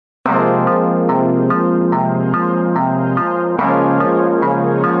Solo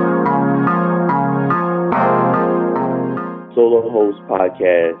host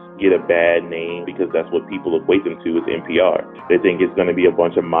podcasts get a bad name because that's what people equate them to is NPR. They think it's going to be a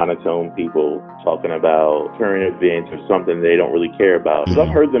bunch of monotone people talking about current events or something they don't really care about. Because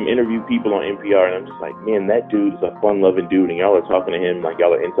I've heard them interview people on NPR, and I'm just like, man, that dude is a fun-loving dude, and y'all are talking to him like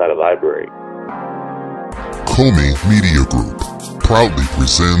y'all are inside a library. Comey Media Group proudly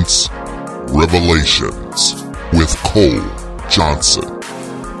presents Revelations with Cole Johnson.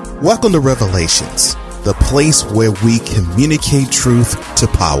 Welcome to Revelations, the place where we communicate truth to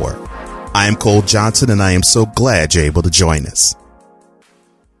power. I am Cole Johnson, and I am so glad you're able to join us.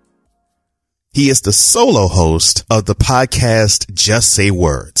 He is the solo host of the podcast Just Say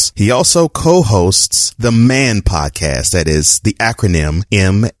Words. He also co-hosts the MAN podcast, that is the acronym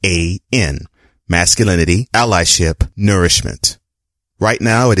MAN, Masculinity, Allyship, Nourishment. Right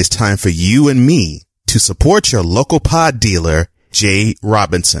now, it is time for you and me to support your local pod dealer, Jay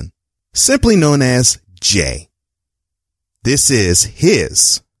Robinson, simply known as Jay. This is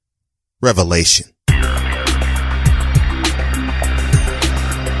his revelation.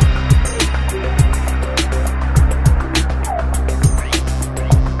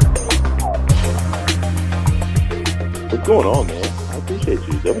 What's going on, man? I appreciate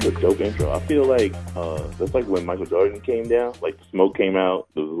you. That was a dope intro. I feel like that's like when Michael Jordan came down, like the smoke came out,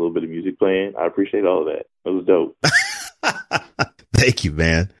 there was a little bit of music playing. I appreciate all of that. It was dope. Thank you,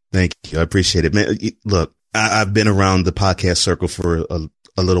 man. Thank you. I appreciate it, man. Look, I've been around the podcast circle for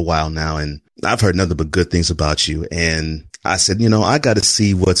a little while now, and I've heard nothing but good things about you. And I said, I got to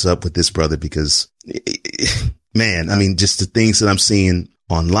see what's up with this brother because, man, I mean, just the things that I'm seeing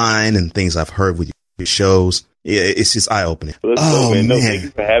online and things I've heard with your shows, it's just eye-opening. Well, man. No, thank you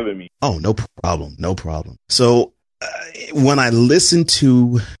for having me. Oh, no problem. No problem. So when I listened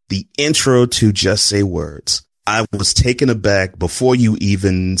to the intro to Just Say Words, I was taken aback before you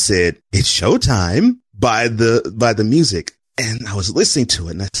even said it's showtime by the music. And I was listening to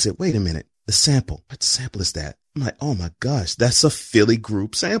it and I said, wait a minute, the sample, what sample is that? I'm like, oh my gosh, that's a Philly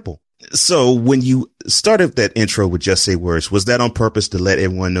group sample. So when you started that intro with Just Say Words, was that on purpose to let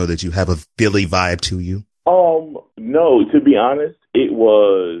everyone know that you have a Philly vibe to you? No, to be honest, it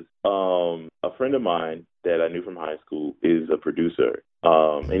was a friend of mine that I knew from high school is a producer.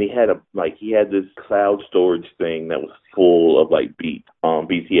 And he had this cloud storage thing that was full of like beats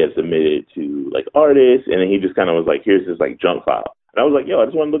he had submitted to like artists. And then he just kind of was like, here's this like junk file. And I was like, yo, I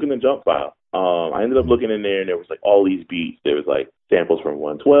just want to look in the junk file. I ended up looking in there and there was like all these beats. There was like samples from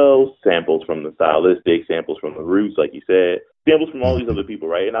 112, samples from the Stylistic, samples from the Roots, like you said, samples from all these other people,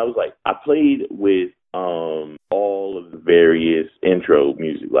 right? And I was like, I played with all of the various intro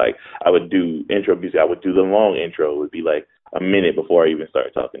music. Like I would do intro music. I would do the long intro. It would be like a minute before I even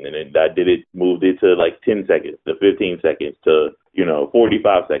started talking. And then I moved it to like 10 seconds to 15 seconds to,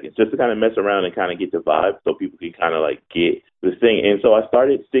 45 seconds just to kind of mess around and kind of get the vibe so people can kind of like get this thing. And so I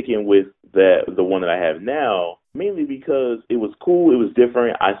started sticking with the one that I have now, mainly because it was cool. It was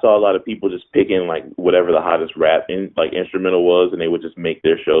different. I saw a lot of people just picking like whatever the hottest rap instrumental was, and they would just make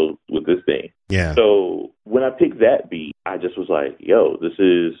their shows with this thing. Yeah. So when I picked that beat, I just was like, yo, this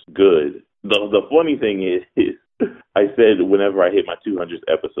is good. The funny thing is I said whenever I hit my 200th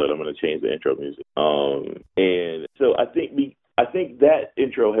episode, I'm going to change the intro music. And so I think that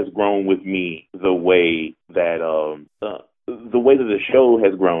intro has grown with me the way that the show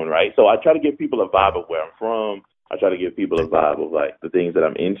has grown, right? So I try to give people a vibe of where I'm from. I try to give people a vibe of like the things that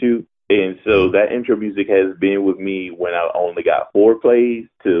I'm into. And so that intro music has been with me when I only got 4 plays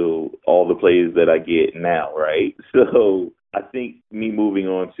to all the plays that I get now, right? So I think me moving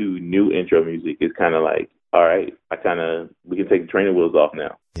on to new intro music is kind of like, all right, we can take the training wheels off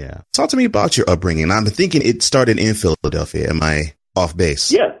now. Yeah. Talk to me about your upbringing. I'm thinking it started in Philadelphia. Am I off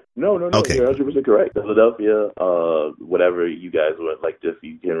base? Yeah. No. Okay. You're 100% correct. Philadelphia, whatever you guys would like, just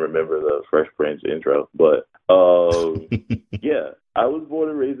you can remember the Fresh Prince intro. But yeah, I was born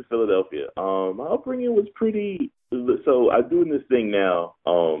and raised in Philadelphia. My upbringing was pretty. So I'm doing this thing now.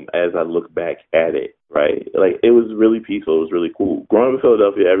 As I look back at it, right? Like it was really peaceful. It was really cool. Growing up in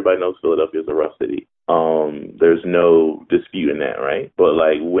Philadelphia, everybody knows Philadelphia is a rough city. There's no disputing that, right? But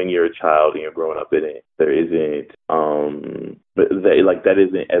like when you're a child and you're growing up in it, there isn't that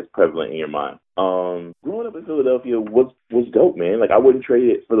isn't as prevalent in your mind. Growing up in Philadelphia was dope, man. Like I wouldn't trade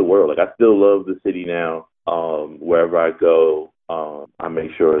it for the world. Like I still love the city now. Wherever I go, I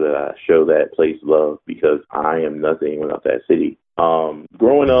make sure that I show that place love because I am nothing without that city.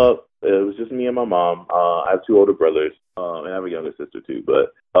 Growing up, it was just me and my mom. I have 2 older brothers, and I have a younger sister too.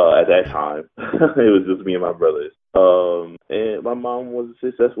 But at that time, it was just me and my brothers. And my mom was a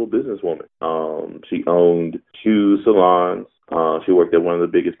successful businesswoman. She owned shoe salons. She worked at one of the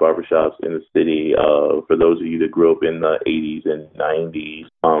biggest barbershops in the city. For those of you that grew up in the 80s and 90s,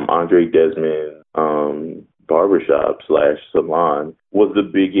 Andre Desmond barbershop slash salon was the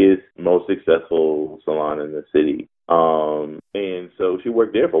biggest, most successful salon in the city. And so she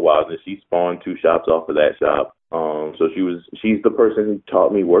worked there for a while, and she spawned 2 shops off of that shop. So she's the person who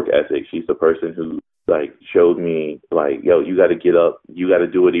taught me work ethic. She's the person who like showed me like, yo, you got to get up, you got to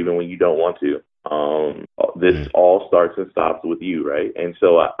do it even when you don't want to. This all starts and stops with you, right? And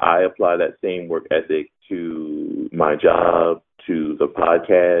so I apply that same work ethic to my job, to the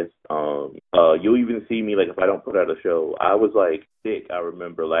podcast. You'll even see me, like, if I don't put out a show, I was like sick. I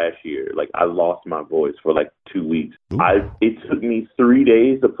remember last year, like, I lost my voice for like 2 weeks. It took me 3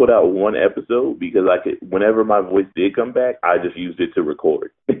 days to put out one episode because whenever my voice did come back, I just used it to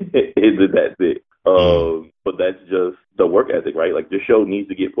record. That's it. But that's just the work ethic, right? Like, the show needs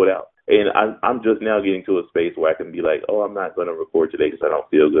to get put out. And I'm just now getting to a space where I can be like, oh, I'm not going to record today because I don't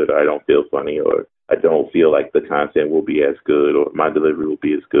feel good, or I don't feel funny, or I don't feel like the content will be as good, or my delivery will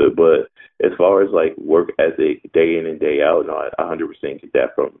be as good. But as far as like work ethic, day in and day out, no, I 100% get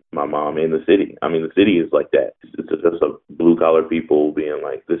that from my mom in the city. I mean, the city is like that. It's just a blue collar people being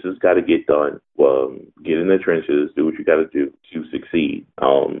like, this has got to get done. Well, get in the trenches, do what you got to do to succeed.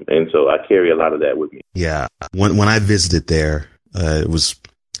 And so I carry a lot of that with me. Yeah. When I visited there, it was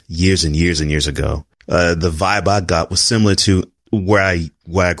years and years and years ago. The vibe I got was similar to where I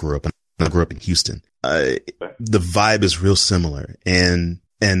grew up. I grew up in Houston. The vibe is real similar. And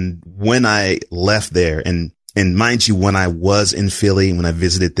when I left there, and mind you, when I was in Philly, when I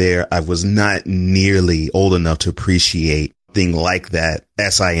visited there, I was not nearly old enough to appreciate things like that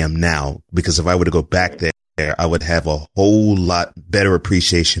as I am now. Because if I were to go back there, I would have a whole lot better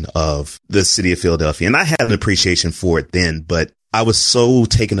appreciation of the city of Philadelphia. And I had an appreciation for it then, but I was so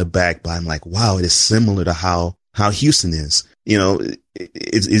taken aback by, I'm like, wow, it is similar to how Houston is. You know,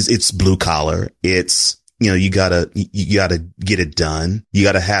 it's blue collar. It's, you know, you gotta get it done. You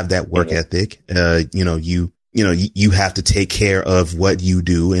gotta have that work ethic. You have to take care of what you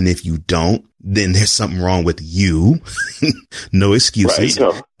do. And if you don't, then there's something wrong with you. No excuses.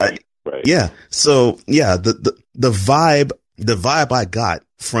 Right. Right. Yeah. So yeah, the vibe I got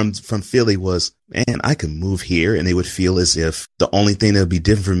from Philly was, man, I can move here and they would feel as if the only thing that would be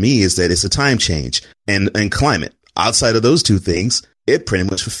different for me is that it's a time change and climate. Outside of those two things, it pretty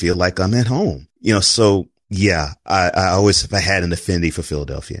much would feel like I'm at home, you know? So yeah, I always have had an affinity for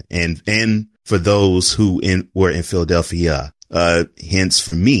Philadelphia and for those who were in Philadelphia. Hence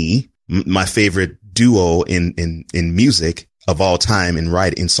for me, my favorite duo in music of all time in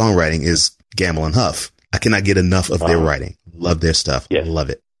songwriting is Gamble and Huff. I cannot get enough of their writing. Love their stuff. Yes. Love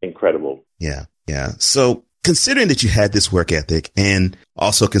it. Incredible. Yeah. Yeah. So considering that you had this work ethic and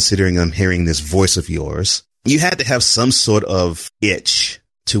also considering I'm hearing this voice of yours, you had to have some sort of itch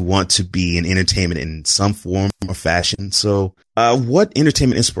to want to be in entertainment in some form or fashion. So, what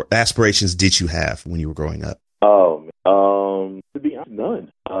entertainment aspirations did you have when you were growing up? To be honest,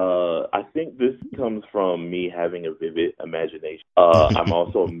 none. I think this comes from me having a vivid imagination. I'm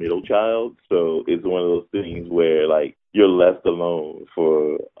also a middle child, so it's one of those things where like you're left alone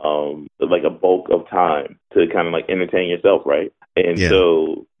for like a bulk of time to kind of like entertain yourself, right? And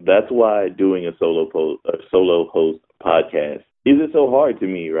so that's why doing a solo host podcast isn't so hard to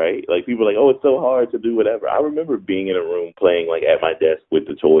me, right? Like people are like, oh, it's so hard to do whatever. I remember being in a room playing like at my desk with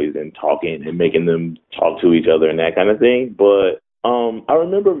the toys and talking and making them talk to each other and that kind of thing. But I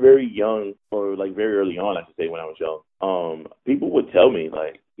remember very young, or like very early on, I should say, when I was young, people would tell me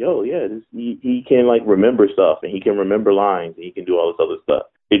like, yo, yeah, he can like remember stuff and he can remember lines and he can do all this other stuff.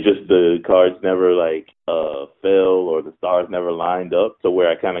 It just, the cards never like fell or the stars never lined up to where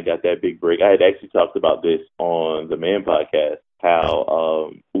I kind of got that big break. I had actually talked about this on the Man podcast,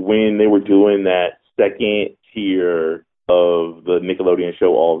 how when they were doing that second tier of the Nickelodeon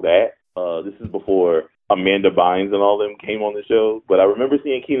show, All That, this is before Amanda Bynes and all them came on the show, but I remember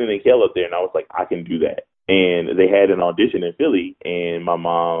seeing Kenan and Kel up there and I was like, I can do that. And they had an audition in Philly and my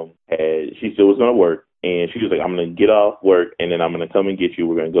mom she still was going to work. And she was like, I'm going to get off work, and then I'm going to come and get you.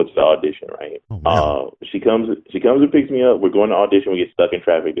 We're going to go to the audition, right? Oh, wow. She comes and picks me up. We're going to audition. We get stuck in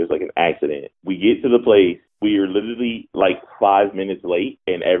traffic. There's like an accident. We get to the place. We are literally like 5 minutes late,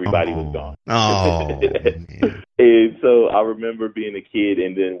 and everybody was gone. Oh, and so I remember being a kid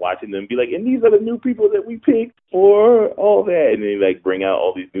and then watching them be like, and these are the new people that we picked for all that. And then like bring out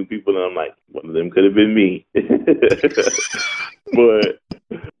all these new people, and I'm like, one of them could have been me. But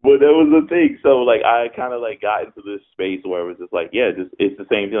But that was the thing. So like I kind of like got into this space where it was just like, yeah, just it's the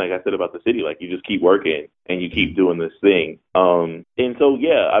same thing like I said about the city. Like you just keep working and you keep doing this thing. And so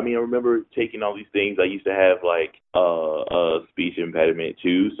yeah, I mean I remember taking all these things. I used to have like a speech impediment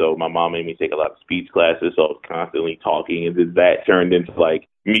too. So my mom made me take a lot of speech classes. So I was constantly talking, and then that turned into like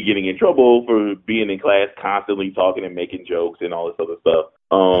me getting in trouble for being in class, constantly talking and making jokes and all this other stuff.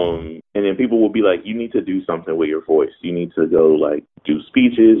 And then people will be like, you need to do something with your voice. You need to go like do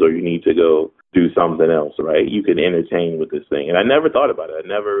speeches, or you need to go do something else, right? You can entertain with this thing. And I never thought about it. I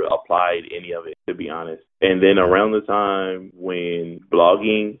never applied any of it, to be honest. And then around the time when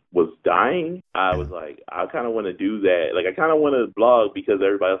blogging was dying, I was like, I kind of want to do that. Like, I kind of want to blog because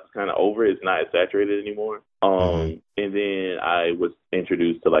everybody else is kind of over it. It's not as saturated anymore. And then I was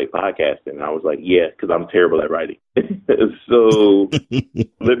introduced to like podcasting, and I was like, yeah, because I'm terrible at writing. So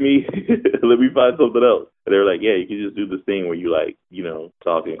let me find something else. And they were like, yeah, you can just do this thing where you like, you know,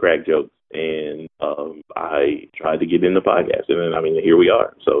 talk and crack jokes. And I tried to get into podcasting, and I mean, here we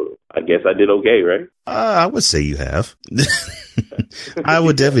are. So I guess I did okay, right? I would say you have. I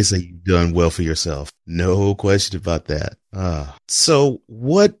would definitely say you've done well for yourself. No question about that. So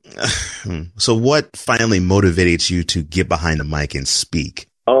what finally motivated you to get behind the mic and speak?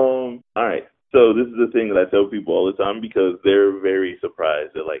 All right. So this is the thing that I tell people all the time, because they're very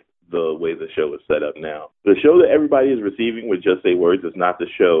surprised at like the way the show is set up now. The show that everybody is receiving with Just Say Words is not the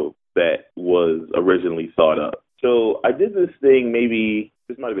show that was originally thought up. So I did this thing, maybe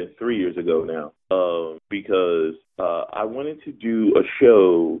this might have been 3 years ago now, because I wanted to do a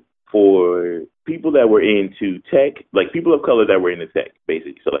show for people that were into tech, like people of color that were into tech,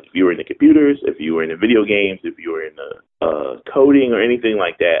 basically. So like if you were into computers, if you were into video games, if you were into coding or anything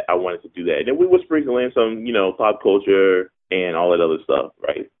like that, I wanted to do that. And then we would sprinkle in some, you know, pop culture and all that other stuff,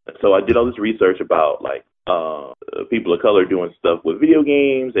 right? So I did all this research about like people of color doing stuff with video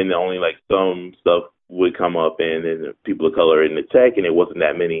games, and only like some stuff would come up, and then people of color in the tech, and it wasn't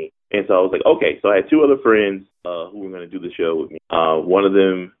that many. And so I was like, okay. So I had two other friends who were going to do the show with me. One of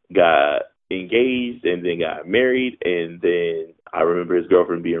them got engaged and then got married, and then I remember his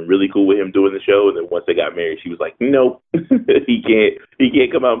girlfriend being really cool with him doing the show. And then once they got married, she was like, nope, he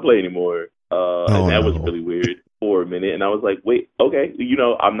can't come out and play anymore. And that was really weird for a minute. And I was like, wait, okay, you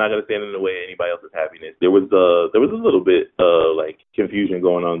know, I'm not going to stand in the way of anybody else's happiness. There was a little bit like confusion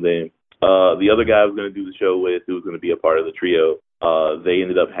going on then. The other guy I was going to do the show with, who was going to be a part of the trio, they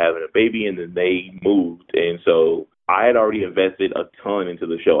ended up having a baby, and then they moved. And so I had already invested a ton into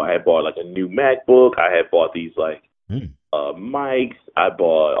the show. I had bought like a new MacBook. I had bought these like mics. I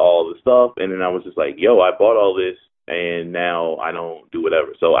bought all the stuff. And then I was just like, yo, I bought all this, and now I don't do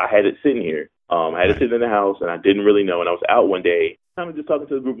whatever. So I had it sitting here. I had it sitting in the house, and I didn't really know. And I was out one day, kind of just talking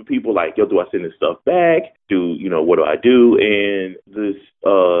to a group of people like, yo, do I send this stuff back? What do I do? And this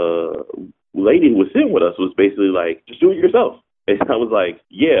lady who was sitting with us was basically like, just do it yourself. And I was like,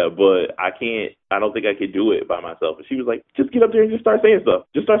 yeah, but I don't think I could do it by myself. And she was like, just get up there and just start saying stuff.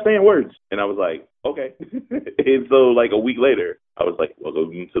 Just start saying words. And I was like, okay. And so like a week later, I was like,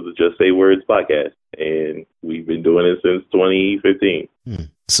 welcome to the Just Say Words podcast. And we've been doing it since 2015.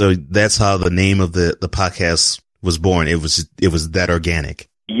 So that's how the name of the podcast was born. It was that organic.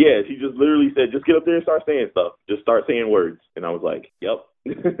 Yeah, she just literally said, just get up there and start saying stuff. Just start saying words. And I was like, yep.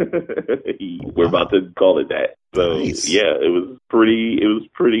 We're about to call it that. So nice. Yeah, it was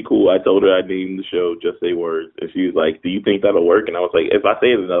pretty cool. I told her I named the show Just Say Words, and she was like, do you think that'll work? And I was like, if I say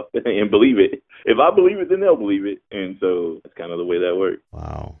it enough and believe it, if I believe it, then they'll believe it. And so that's kind of the way that works.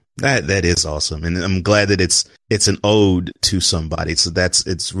 Wow. That is awesome. And I'm glad that it's an ode to somebody. So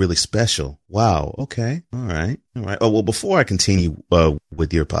it's really special. Wow. Okay. All right. Oh, well, before I continue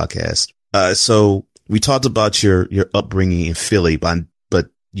with your podcast, so we talked about your upbringing in Philly, but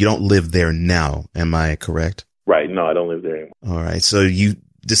you don't live there now. Am I correct? Right. No, I don't live there anymore. All right. So you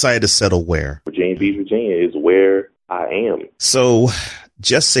decided to settle where? Virginia Beach, Virginia is where I am. So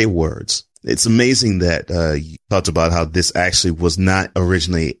Just Say Words. It's amazing that you talked about how this actually was not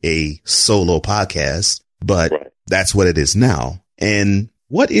originally a solo podcast, but right. That's what it is now. And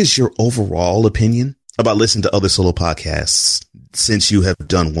what is your overall opinion about listening to other solo podcasts since you have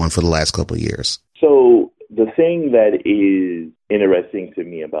done one for the last couple of years? So the thing that is interesting to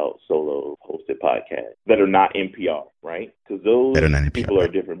me about solo hosted podcasts that are not NPR, right? Because those people are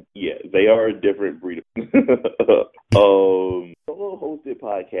different. Yeah, they are a different breed. Solo hosted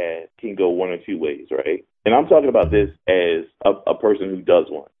podcasts can go one or two ways, right? And I'm talking about this as a person who does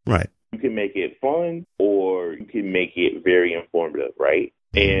one. Right. You can make it fun, or you can make it very informative, right?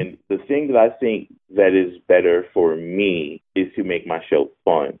 And the thing that I think that is better for me is to make my show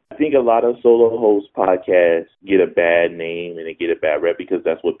fun. I think a lot of solo host podcasts get a bad name and they get a bad rep because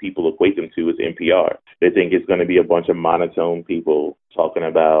that's what people equate them to is NPR. They think it's going to be a bunch of monotone people talking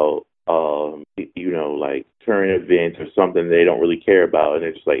about, like current events or something they don't really care about. And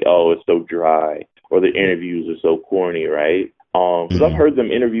it's just like, oh, it's so dry, or the interviews are so corny, right? Because I've heard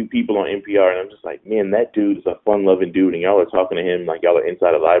them interview people on NPR, and I'm just like, man, that dude is a fun-loving dude, and y'all are talking to him like y'all are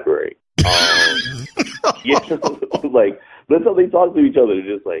inside a library. Yeah, like, that's how they talk to each other.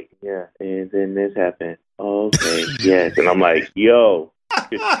 They're just like, yeah, and then this happened. Okay, yes. And I'm like, yo,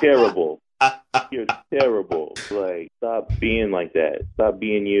 you're terrible. You're terrible. Like, stop being like that. Stop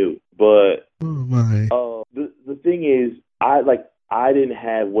being you. But the thing is, I didn't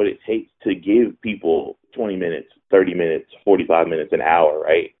have what it takes to give people 20 minutes, 30 minutes, 45 minutes, an hour,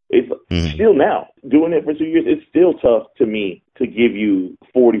 right? It's still now, doing it for 2 years, it's still tough to me to give you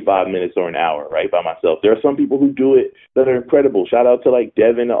 45 minutes or an hour, right, by myself. There are some people who do it that are incredible. Shout out to, like,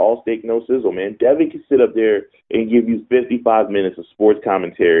 Devin, the All Steak, No Sizzle, man. Devin can sit up there and give you 55 minutes of sports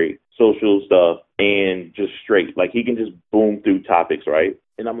commentary, social stuff, and just straight. Like, he can just boom through topics, right?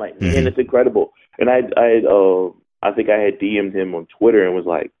 And I'm like, man, it's incredible. And I think I had DM'd him on Twitter and was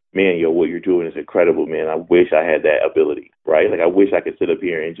like, man, yo, what you're doing is incredible, man. I wish I had that ability, right? Like, I wish I could sit up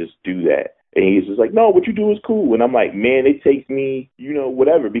here and just do that. And he's just like, no, what you do is cool. And I'm like, man, it takes me,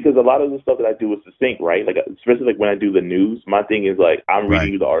 whatever, because a lot of the stuff that I do is succinct, right? Like, especially like when I do the news, my thing is like, I'm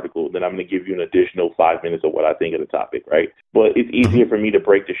reading you the article, then I'm going to give you an additional 5 minutes of what I think of the topic, right? But it's easier for me to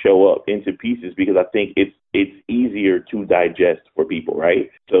break the show up into pieces because I think it's easier to digest for people, right?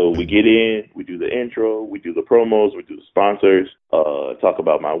 So we get in, we do the intro, we do the promos, we do the sponsors, talk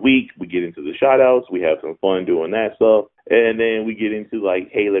about my week, we get into the shout outs, we have some fun doing that stuff. And then we get into like,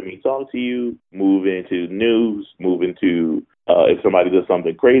 hey, let me talk to you, move into news, move into if somebody does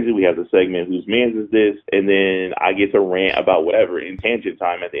something crazy, we have the segment, whose man's is this? And then I get to rant about whatever in tangent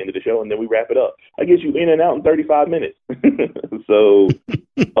time at the end of the show, and then we wrap it up. I get you in and out in 35 minutes. So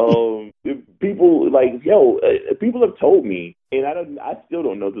people like, people have told me, and I still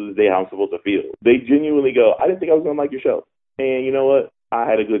don't know to this day how I'm supposed to feel. They genuinely go, I didn't think I was going to like your show. And you know what? I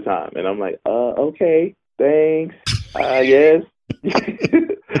had a good time. And I'm like, okay, thanks. Yes.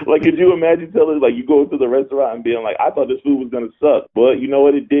 Like, could you imagine telling, like, you go to the restaurant and being like, I thought this food was going to suck, but you know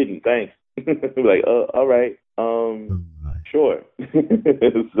what? It didn't. Thanks. Like, all right. Sure.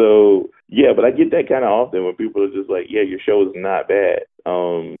 So, yeah, but I get that kind of often when people are just like, yeah, your show is not bad.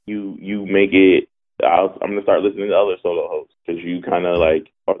 You make it, I'm going to start listening to other solo hosts because you kind of,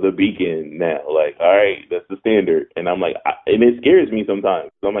 like, are the beacon now. Like, all right, that's the standard. And I'm like, and it scares me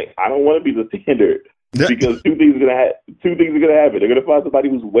sometimes. I'm like, I don't want to be the standard. Because two things are gonna happen. They're gonna find somebody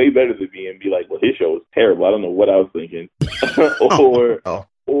who's way better than me and be like, "Well, his show is terrible. I don't know what I was thinking,"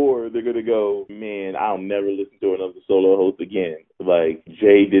 or they're gonna go, "Man, I'll never listen to another solo host again. Like,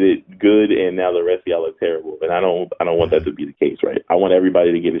 Jay did it good, and now the rest of y'all are terrible." And I don't want that to be the case, right? I want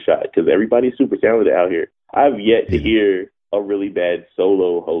everybody to get a shot because everybody's super talented out here. I've yet to hear a really bad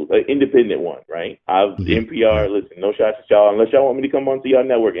solo host, an independent one, right? NPR, listen, no shots at y'all. Unless y'all want me to come onto y'all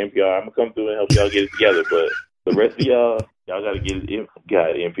network, NPR, I'm going to come through and help y'all get it together. But the rest of y'all got to get it in.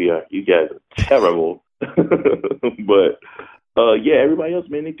 God, NPR, you guys are terrible. But, everybody else,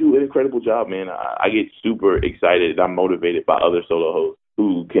 man, they do an incredible job, man. I get super excited. I'm motivated by other solo hosts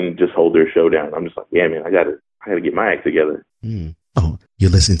who can just hold their show down. I'm just like, yeah, man, I gotta get my act together. Oh, you're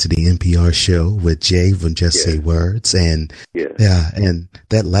listening to the NPR show with Jay from Just Say Words. And and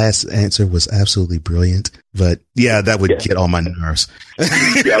that last answer was absolutely brilliant. But that would get on my nerves.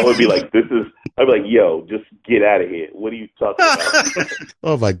 I would be like, I'd be like, yo, just get out of here. What are you talking about?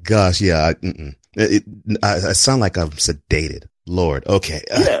 Oh my gosh. Yeah. I sound like I'm sedated. Lord. Okay.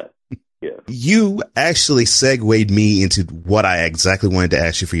 Yeah. You actually segued me into what I exactly wanted to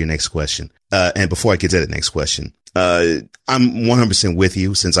ask you for your next question. And before I get to the next question, I'm 100% with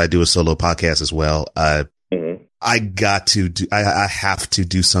you since I do a solo podcast as well. I have to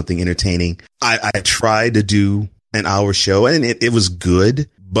do something entertaining. I tried to do an hour show and it was good,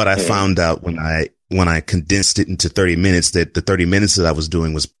 but I found out when I condensed it into 30 minutes that the 30 minutes that I was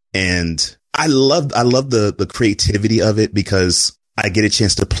doing and I love the creativity of it because I get a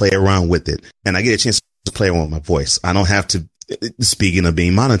chance to play around with it and I get a chance to play around with my voice. I don't have to, speaking of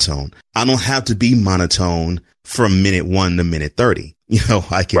being monotone, I don't have to be monotone from minute 1 to minute 30.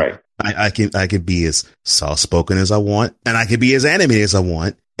 I can be as soft spoken as I want and I can be as animated as I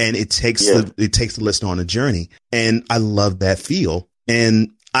want. And it takes the listener on a journey. And I love that feel.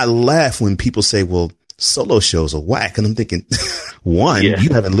 And I laugh when people say, well, solo shows are whack. And I'm thinking, one, you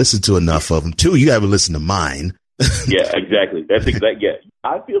haven't listened to enough of them. 2, you haven't listened to mine. Yeah, exactly. That's exactly. Yeah,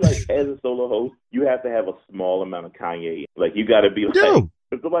 I feel like as a solo host, you have to have a small amount of Kanye. Like you got to be like,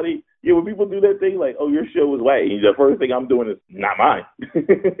 if somebody, when people do that thing, like, oh, your show is whack, the first thing I'm doing is not mine.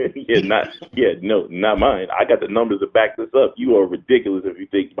 Not mine. I got the numbers to back this up. You are ridiculous if you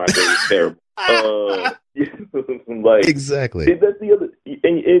think my show is terrible. Like exactly. That's the other,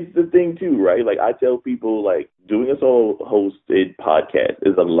 and it's the thing too, right? Like I tell people, like doing a solo hosted podcast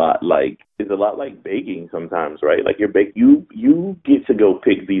is a lot like baking sometimes, right? Like you get to go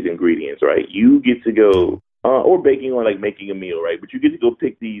pick these ingredients, right? You get to go or baking or like making a meal, right? But you get to go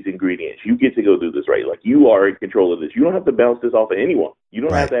pick these ingredients. You get to go do this, right? Like you are in control of this. You don't have to bounce this off of anyone. You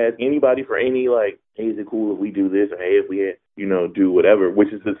don't have to ask anybody for any like, hey, is it cool if we do this? Or hey, if we do whatever,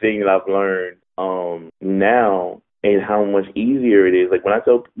 which is the thing that I've learned now, and how much easier it is. Like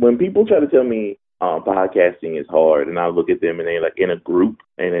when people try to tell me podcasting is hard, and I look at them and they're like in a group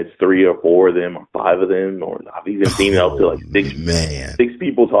and it's 3 or 4 of them or 5 of them, or I've even seen it up to like 6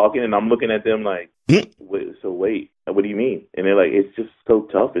 people talking, and I'm looking at them like, wait, what do you mean? And they're like, it's just so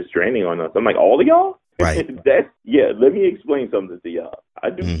tough, it's draining on us. I'm like, all of y'all? Right. Let me explain something to y'all.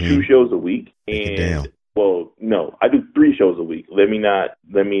 I do 2 shows a week, and well, no, I do 3 shows a week. Let me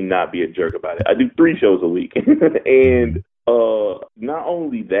not be a jerk about it. I do 3 shows a week. And not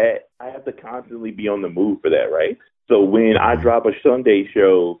only that, I have to constantly be on the move for that, right? So when I drop a Sunday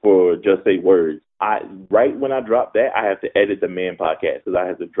show for Just Say Words, right when I drop that, I have to edit the Man podcast because I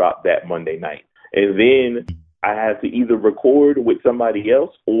have to drop that Monday night. And then I have to either record with somebody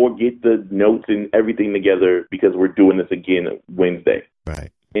else or get the notes and everything together because we're doing this again Wednesday.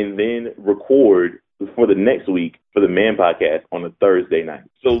 Right. And then record for the next week for the Man podcast on a Thursday night.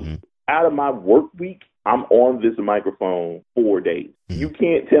 So out of my work week, I'm on this microphone 4 days. You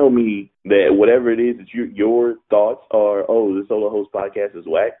can't tell me that whatever it is that your thoughts are, oh, the solo host podcast is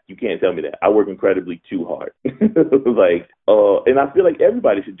whack. You can't tell me that. I work incredibly too hard. And I feel like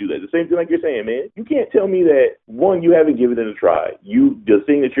everybody should do that. The same thing like you're saying, man. You can't tell me that, one, you haven't given it a try. The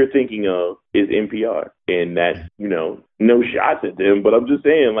thing that you're thinking of is NPR. And that's, no shots at them. But I'm just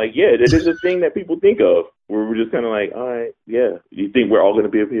saying, like, yeah, that is a thing that people think of where we're just kind of like, all right, yeah. You think we're all going to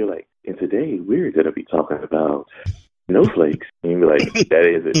be up here like, and today we're going to be talking about snowflakes. And you'd be like, that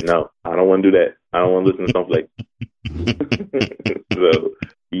is it. No, I don't want to do that. I don't want to listen to snowflakes. So,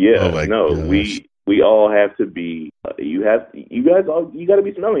 yeah, gosh. We all have to be, you got to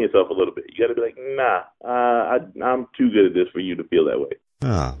be smelling yourself a little bit. You got to be like, nah, I'm too good at this for you to feel that way.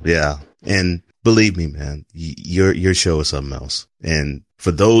 Oh, yeah. And believe me, man, your show is something else. And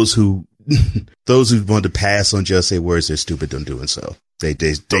for those who want to pass on Just Say Words, they're stupid on doing so. They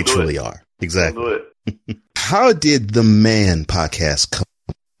truly are. Exactly. How did the Man podcast come?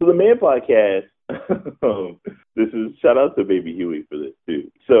 So the Man podcast, this is shout out to Baby Huey for this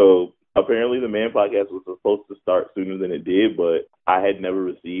too. So apparently the Man podcast was supposed to start sooner than it did, but I had never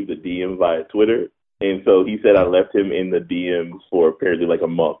received a DM via Twitter. And so he said I left him in the DMs for apparently like a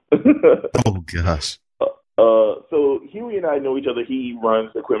month. Oh, gosh. So Huey and I know each other. He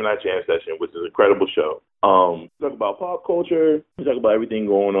runs the Equipment Night Jam Session, which is an incredible show. We talk about pop culture. We talk about everything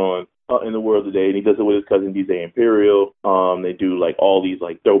going on in the world today. And he does it with his cousin DJ Imperial. They do like all these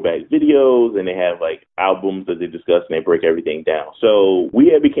like throwback videos, and they have like albums that they discuss, and they break everything down. So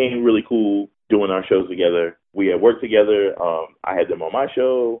we became really cool doing our shows together. We had worked together. I had them on my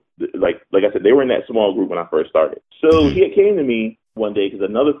show. Like I said, they were in that small group when I first started. So he had came to me one day because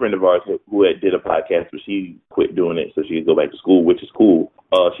another friend of ours who did a podcast, but she quit doing it so she could go back to school, which is cool.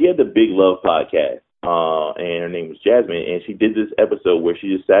 She had the Big Love podcast, and her name was Jasmine, and she did this episode where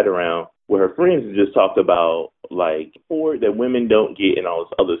she just sat around with her friends and just talked about like support that women don't get and all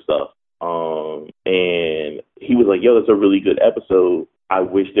this other stuff. And he was like, yo, that's a really good episode. I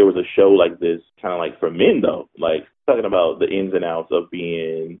wish there was a show like this kind of like for men though, like talking about the ins and outs of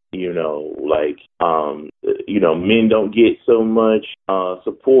being, men don't get so much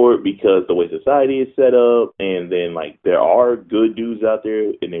support because the way society is set up. And then like there are good dudes out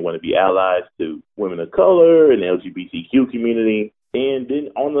there and they want to be allies to women of color and the LGBTQ community. And then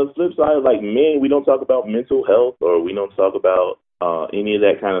on the flip side, like men, we don't talk about mental health or we don't talk about any of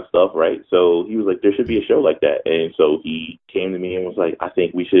that kind of stuff, right? So he was like, there should be a show like that. And so he came to me and was like, I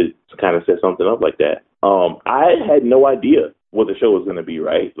think we should kind of set something up like that. I had no idea what the show was going to be,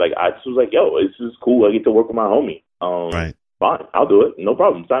 right? Like, I just was like, yo, this is cool. I get to work with my homie. Right. Fine, I'll do it. No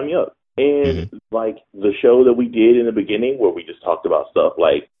problem. Sign me up. And like the show that we did in the beginning where we just talked about stuff,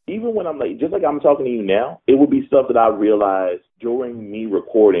 like even when I'm like, just like I'm talking to you now, it would be stuff that I realized during me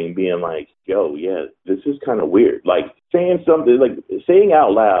recording being like, yo, yeah, this is kind of weird. Like saying something, like saying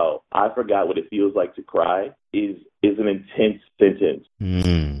out loud, I forgot what it feels like to cry is an intense sentence.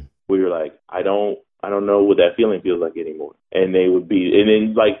 Where you're like, I don't I don't know what that feeling feels like anymore. And they would be, and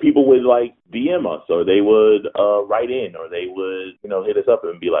then like people would like DM us, or they would write in, or they would, hit us up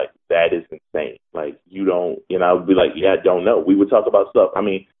and be like, that is insane. Like, you don't, I would be like, yeah, I don't know. We would talk about stuff. I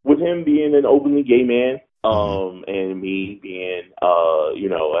mean, with him being an openly gay man, and me being, a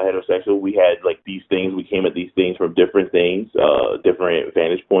heterosexual, we had like these things, we came at these things from different things, different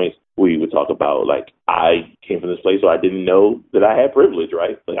vantage points. We would talk about, like, I came from this place, so I didn't know that I had privilege,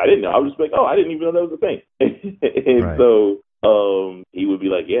 right? Like, I didn't know. I was just like, I didn't even know that was a thing. And right. So he would be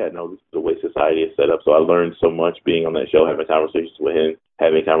like, yeah, no, this is the way society is set up. So I learned so much being on that show, having conversations with him,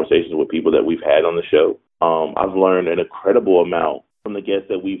 having conversations with people that we've had on the show. I've learned an incredible amount from the guests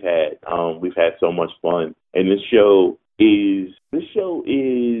that we've had. We've had so much fun. And this show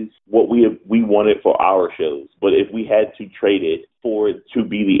is what we wanted for our shows. But if we had to trade it for it to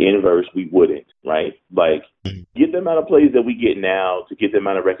be the inverse, we wouldn't, right? Like, get the amount of plays that we get now, to get the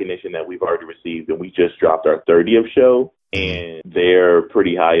amount of recognition that we've already received. And we just dropped our 30th show, and they're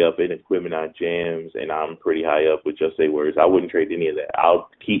pretty high up in Equipment on Jams, and I'm pretty high up with Just Say Words. I wouldn't trade any of that. I'll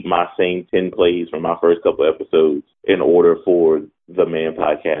keep my same 10 plays from my first couple episodes in order for the Man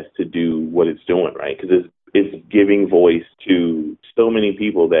Podcast to do what it's doing, right? Because it's giving voice to so many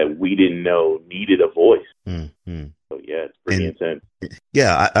people that we didn't know needed a voice. Mm-hmm. So, yeah, it's pretty intense.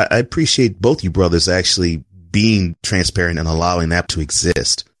 Yeah, I appreciate both you brothers actually being transparent and allowing that to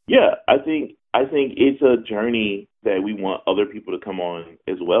exist. Yeah, I think it's a journey that we want other people to come on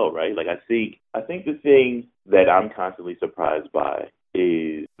as well, right? Like, I think the thing that I'm constantly surprised by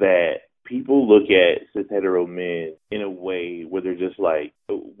is that people look at cis hetero men in a way where they're just like,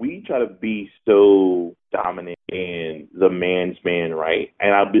 we try to be so dominant and the man's man, right?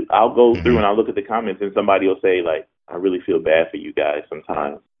 And I'll go through and I'll look at the comments, and somebody will say, like, I really feel bad for you guys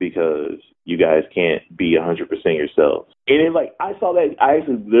sometimes because you guys can't be 100% yourselves. And it, like, I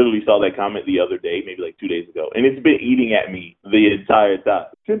actually literally saw that comment the other day, maybe like 2 days ago, and it's been eating at me the entire time,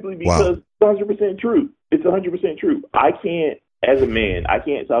 simply because it's 100% true. It's 100% true. As a man, I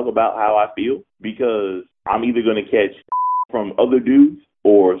can't talk about how I feel because I'm either going to catch from other dudes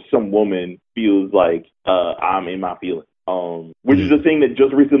or some woman feels like I'm in my feelings, which is the thing that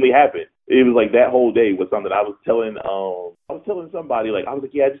just recently happened. It was like that whole day was something I was telling somebody, like, I was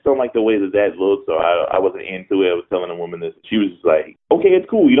like, yeah, I just don't like the way that looks, or I wasn't into it. I was telling a woman this. She was just like, okay, it's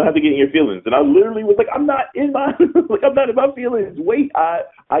cool. You don't have to get in your feelings. And I literally was like, I'm not in my feelings. Wait,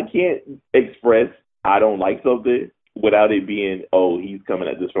 I can't express I don't like something without it being, he's coming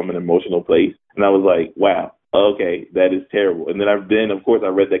at this from an emotional place. And I was like, wow, okay, that is terrible. And then of course I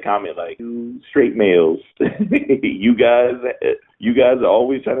read that comment like, you straight males, you guys are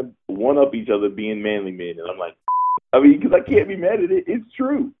always trying to one up each other being manly men. And I'm like, because I can't be mad at it. It's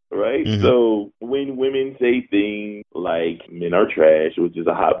true, right? Mm-hmm. So when women say things like men are trash, which is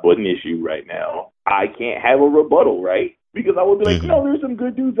a hot button issue right now, I can't have a rebuttal, right? Because I would be like, no, there's some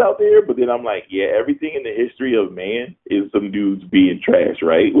good dudes out there. But then I'm like, yeah, everything in the history of man is some dudes being trash,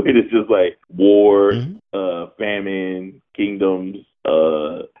 right? Where it's just like war, famine, kingdoms,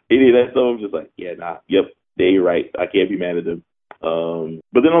 any of that stuff. I'm just like, yeah, nah, yep, they right. I can't be mad at them.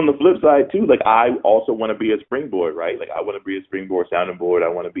 But then on the flip side too, like, I also want to be a springboard, right? Like, I want to be a springboard, sounding board. I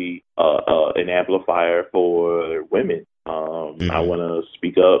want to be an amplifier for women. I want to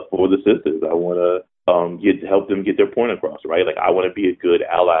speak up for the sisters. I want to help them get their point across, right? Like, I want to be a good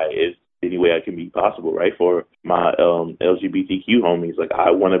ally any way I can be possible, right? For my LGBTQ homies, like, I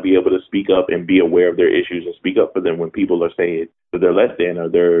want to be able to speak up and be aware of their issues and speak up for them when people are saying that they're less than or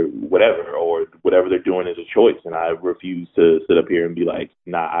they're whatever, or whatever they're doing is a choice. And I refuse to sit up here and be like,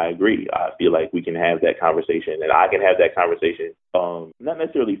 nah, I agree. I feel like we can have that conversation, and I can have that conversation, not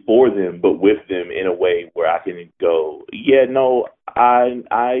necessarily for them, but with them in a way where I can go, yeah, no,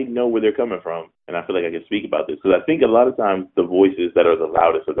 I know where they're coming from. And I feel like I can speak about this because I think a lot of times the voices that are the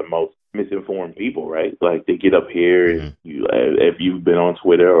loudest are the most misinformed people, right? Like, they get up here and if you've been on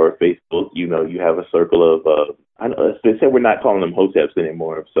Twitter or Facebook, you have a circle of, I know they said we're not calling them hoteps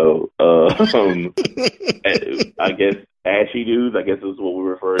anymore. So I guess ashy dudes, I guess is what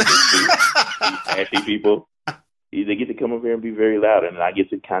we're referring to, ashy people. They get to come up here and be very loud, and I get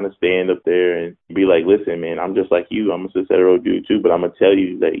to kind of stand up there and be like, listen, man, I'm just like you. I'm a cis hetero dude too, but I'm going to tell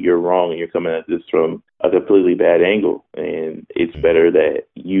you that you're wrong and you're coming at this from a completely bad angle, and it's better that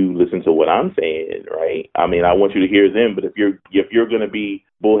you listen to what I'm saying, right? I mean, I want you to hear them, but if you're going to be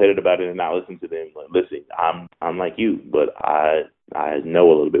bullheaded about it and not listen to them, like, listen, I'm like you, but I know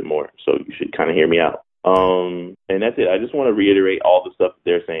a little bit more, so you should kind of hear me out. And that's it. I just want to reiterate all the stuff that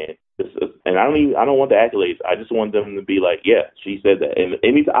they're saying. And I don't want the accolades. I just want them to be like, yeah, she said that. And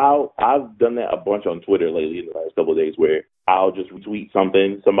I've done that a bunch on Twitter lately in the last couple of days, where I'll just retweet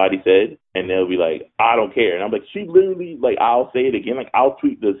something somebody said, and they'll be like, I don't care. And I'm like, she literally, like, I'll say it again. Like, I'll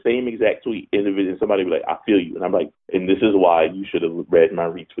tweet the same exact tweet, and somebody will be like, I feel you. And I'm like, and this is why you should have read my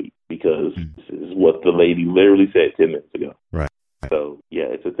retweet, because this is what the lady literally said 10 minutes ago. Right. So, yeah,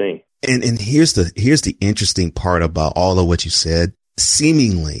 it's a thing. And here's the interesting part about all of what you said.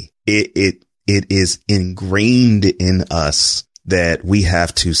 Seemingly, it is ingrained in us that we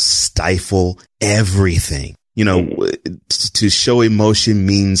have to stifle everything. You know, to show emotion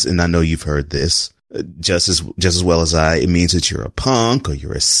means, and I know you've heard this just as well as I, it means that you're a punk, or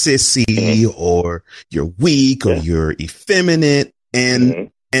you're a sissy, or you're weak, or you're effeminate.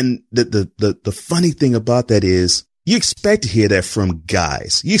 And the funny thing about that is, you expect to hear that from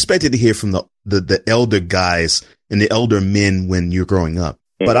guys. You expected to hear from the elder guys and the elder men when you're growing up.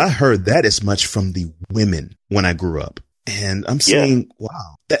 But I heard that as much from the women when I grew up. And I'm saying,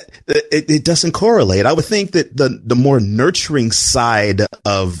 wow, that it doesn't correlate. I would think that the more nurturing side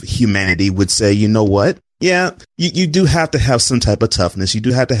of humanity would say, you know what? Yeah, you do have to have some type of toughness. You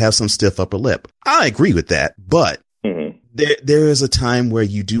do have to have some stiff upper lip. I agree with that. But there is a time where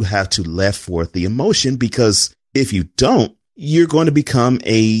you do have to let forth the emotion, because if you don't, you're going to become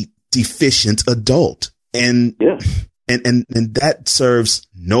a deficient adult. And that serves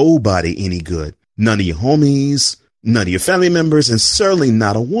nobody any good. None of your homies, none of your family members, and certainly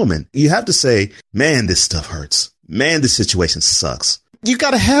not a woman. You have to say, man, this stuff hurts. Man, this situation sucks. You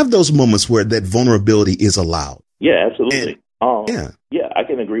got to have those moments where that vulnerability is allowed. Yeah, absolutely. And, I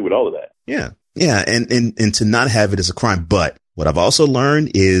can agree with all of that. Yeah. Yeah. And to not have it is a crime. But what I've also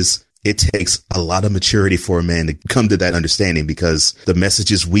learned is it takes a lot of maturity for a man to come to that understanding, because the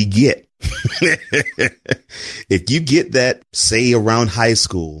messages we get, if you get that, say around high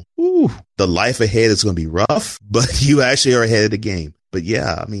school, the life ahead is going to be rough, but you actually are ahead of the game. But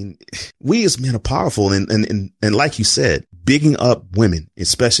yeah, I mean, we as men are powerful. And like you said, bigging up women,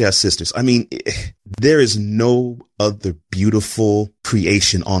 especially our sisters. I mean, there is no other beautiful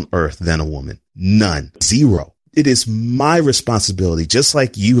creation on earth than a woman. None. Zero. It is my responsibility, just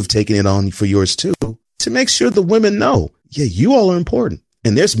like you have taken it on for yours too, to make sure the women know, yeah, you all are important.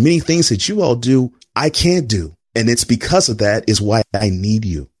 And there's many things that you all do I can't do. And it's because of that is why I need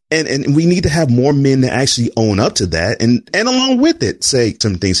you. And we need to have more men that actually own up to that. And along with it, say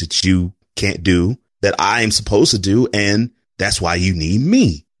some things that you can't do that I am supposed to do. And that's why you need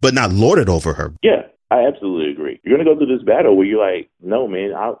me, but not lord it over her. Yeah, I absolutely agree. You're going to go through this battle where you're like, no,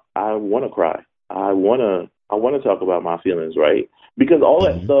 man, I want to cry. I want to talk about my feelings, right? Because all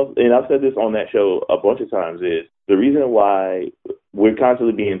that stuff, and I've said this on that show a bunch of times, is the reason why we're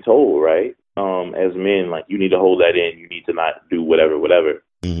constantly being told, right, as men, like, you need to hold that in, you need to not do whatever.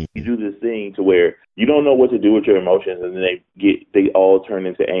 You do this thing to where you don't know what to do with your emotions, and then they all turn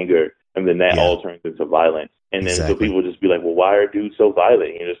into anger, and then that all turns into violence. And then so people just be like, well, why are dudes so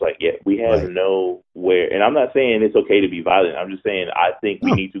violent? And you're just like, yeah, we have nowhere. And I'm not saying it's okay to be violent. I'm just saying I think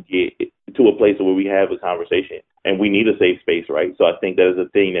we need to get to a place where we have a conversation, and we need a safe space, right? So I think that is a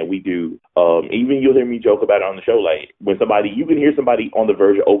thing that we do. Even you'll hear me joke about it on the show, like when you can hear somebody on the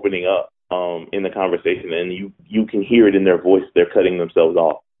verge of opening up in the conversation, and you can hear it in their voice, they're cutting themselves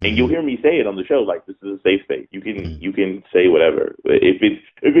off. And you'll hear me say it on the show, like, this is a safe space. You can say whatever. If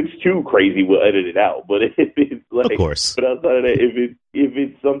it's too crazy, we'll edit it out. But if it's like, of course. But outside of that, if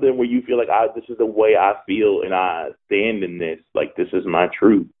it's something where you feel like this is the way I feel and I stand in this, like this is my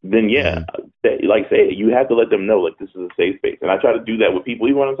truth, then say it. You have to let them know, like, this is a safe space. And I try to do that with people,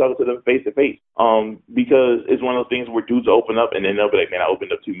 even when I'm talking to them face to face, because it's one of those things where dudes open up and then they'll be like, man, I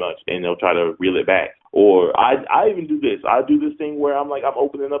opened up too much, and they'll try to reel it back. Or I even do this. I do this thing where I'm like, I'm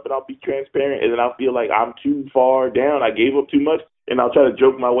opening up and I'll be transparent, and then I feel like I'm too far down. I gave up too much, and I'll try to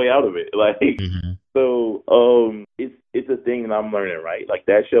joke my way out of it. Like, so it's a thing that I'm learning, right? Like,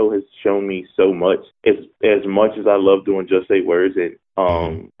 that show has shown me so much. As much as I love doing Just Say Words and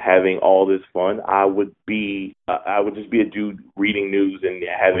having all this fun, I would just be a dude reading news and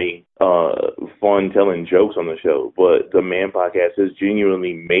having fun telling jokes on the show. But the Man Podcast has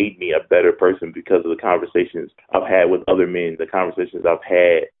genuinely made me a better person because of the conversations I've had with other men, the conversations I've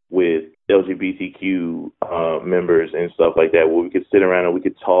had with LGBTQ members and stuff like that, where we could sit around and we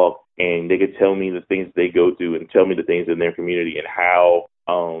could talk, and they could tell me the things they go through and tell me the things in their community and how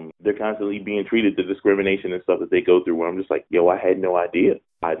they're constantly being treated, the discrimination and stuff that they go through, where I'm just like, yo, I had no idea.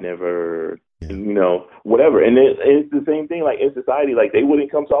 I'd never, whatever. And it's the same thing, like, in society, like, they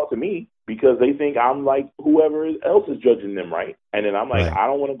wouldn't come talk to me because they think I'm like whoever else is judging them, right? And then I'm like, I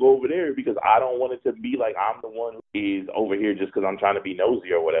don't want to go over there because I don't want it to be like I'm the one who is over here just because I'm trying to be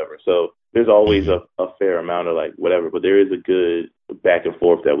nosy or whatever. So there's always a fair amount of, like, whatever, but there is a good back and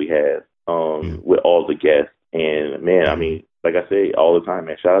forth that we have with all the guests. And man, I mean, like I say all the time,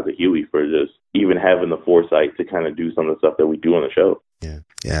 man, shout out to Huey for just even having the foresight to kind of do some of the stuff that we do on the show.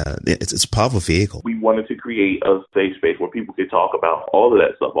 Yeah, it's a powerful vehicle. We wanted to create a safe space where people could talk about all of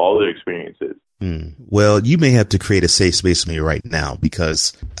that stuff, all of their experiences. Well, you may have to create a safe space for me right now,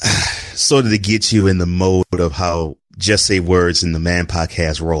 because sort of to get you in the mode of how Just Say Words in the Man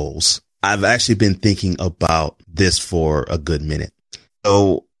Podcast rolls, I've actually been thinking about this for a good minute.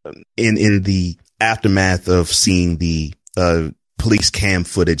 So in the aftermath of seeing the police cam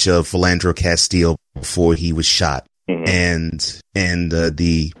footage of Philando Castile before he was shot, and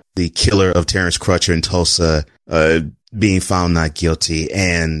the killer of Terrence Crutcher in Tulsa being found not guilty,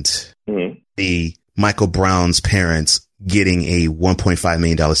 and the Michael Brown's parents getting a $1.5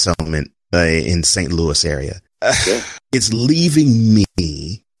 million settlement in St. Louis area. It's leaving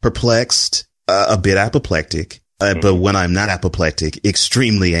me perplexed, a bit apoplectic, but when I'm not apoplectic,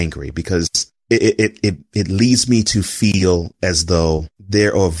 extremely angry, because it leads me to feel as though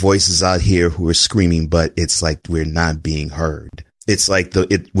there are voices out here who are screaming, but it's like we're not being heard. It's like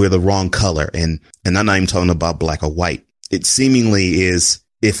we're the wrong color. And I'm not even talking about black or white. It seemingly is,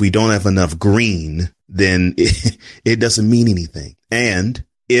 if we don't have enough green, then it doesn't mean anything. And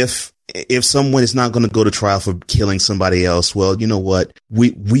if someone is not going to go to trial for killing somebody else, well, you know what?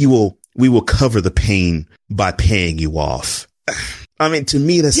 We will cover the pain by paying you off. I mean, to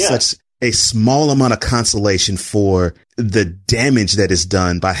me, that's such a small amount of consolation for the damage that is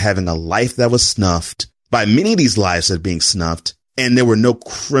done by having a life that was snuffed, by many of these lives that are being snuffed, and there were no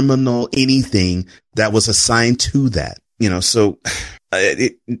criminal anything that was assigned to that. So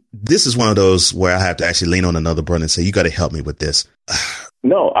this is one of those where I have to actually lean on another brother and say, you got to help me with this.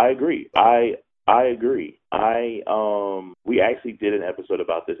 No, I agree. I agree. We actually did an episode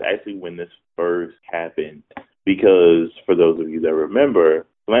about this actually when this first happened, because for those of you that remember,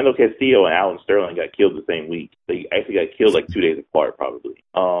 Philando Castile and Alton Sterling got killed the same week. They actually got killed like 2 days apart, probably.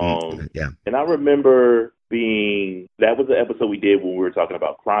 And I remember that was the episode we did when we were talking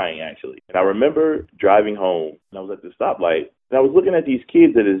about crying, actually. And I remember driving home, and I was at the stoplight, and I was looking at these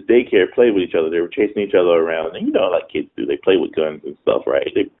kids at his daycare play with each other. They were chasing each other around, and like kids do, they play with guns and stuff, right?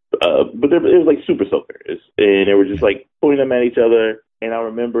 But it was like super soakers, and they were just like pointing them at each other. And I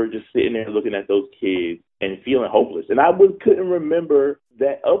remember just sitting there looking at those kids and feeling hopeless. And I couldn't remember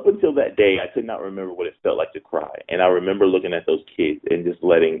that up until that day. I could not remember what it felt like to cry. And I remember looking at those kids and just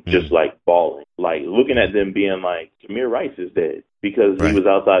just like bawling, like looking at them being like, Tamir Rice is dead because he was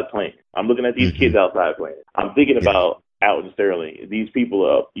outside playing. I'm looking at these kids outside playing. I'm thinking about Alton Sterling. These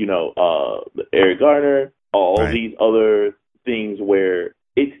people, Eric Garner, all these other things where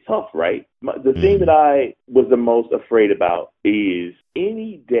it's tough, right? The thing that I was the most afraid about is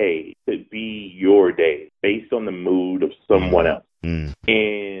any day could be your day based on the mood of someone else. And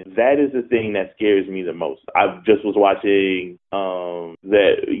that is the thing that scares me the most. I just was watching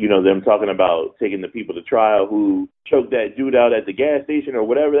them talking about taking the people to trial who choked that dude out at the gas station or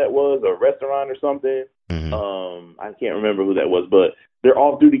whatever that was, or restaurant or something. I can't remember who that was, but they're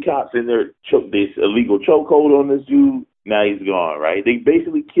off-duty cops and they're choked this illegal chokehold on this dude. Now he's gone, right? They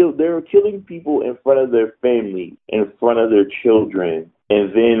basically they're killing people in front of their family, in front of their children.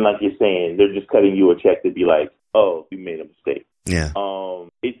 And then, like you're saying, they're just cutting you a check to be like, oh, you made a mistake. Yeah.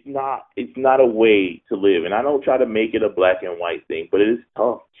 It's not a way to live. And I don't try to make it a black and white thing, but it is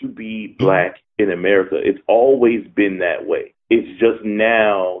tough to be black in America. It's always been that way. It's just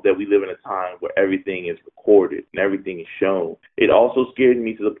now that we live in a time where everything is recorded and everything is shown. It also scares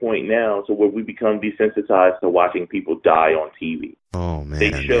me to the point now to where we become desensitized to watching people die on TV. Oh, man.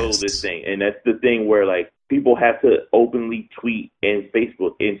 They show this thing. And that's the thing where, like, people have to openly tweet and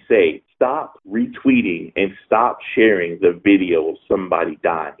Facebook and say, stop retweeting and stop sharing the video of somebody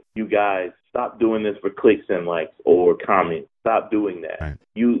dying. You guys, stop doing this for clicks and likes or comments. Stop doing that. Right.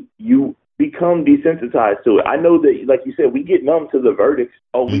 You become desensitized to it. I know that, like you said, we get numb to the verdicts.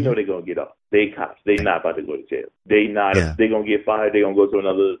 Oh, we know they're going to get off. They cops. They not about to go to jail. They going to get fired. They going to go to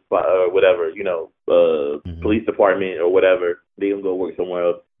another police department or whatever. They going to go work somewhere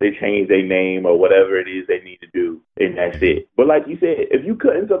else. They change their name or whatever it is they need to do, and that's it. But like you said, if you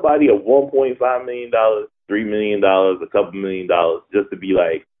cutting somebody a $1.5 million, $3 million, a couple $1 million just to be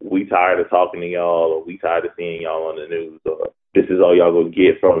like, we tired of talking to y'all, or we tired of seeing y'all on the news, or this is all y'all gonna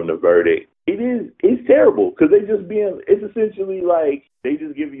get from the verdict. It's terrible because it's essentially like they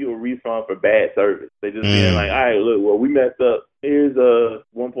just give you a refund for bad service. They just being like, all right, look, well, we messed up. Here's a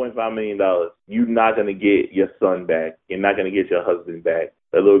 $1.5 million. You're not going to get your son back. You're not going to get your husband back.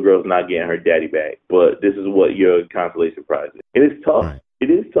 The little girl's not getting her daddy back. But this is what your consolation prize is. It is tough. Right. It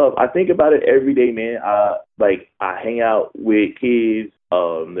is tough. I think about it every day, man. I hang out with kids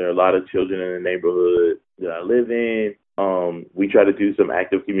There are a lot of children in the neighborhood that I live in. We try to do some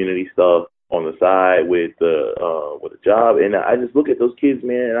active community stuff on the side with a job, and I just look at those kids,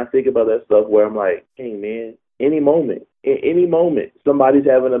 man, and I think about that stuff where I'm like, hey, man, any moment, somebody's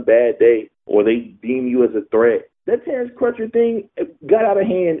having a bad day or they deem you as a threat. That Terrence Crutcher thing got out of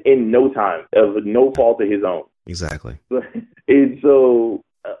hand in no time, of no fault of his own. Exactly. And so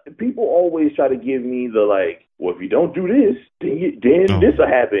people always try to give me the like, well, if you don't do this, then this will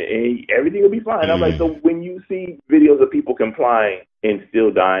happen and everything will be fine. I'm like, so when you see videos of people complying and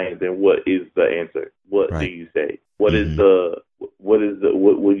still dying, then what is the answer? What do you say? What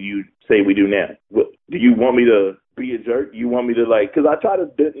would you say we do now? Do you want me to be a jerk? You want me to like, because I try to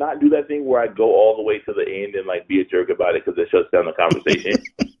not do that thing where I go all the way to the end and like be a jerk about it because it shuts down the conversation.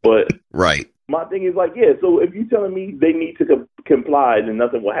 But right. My thing is like, yeah, so if you're telling me they need to comply and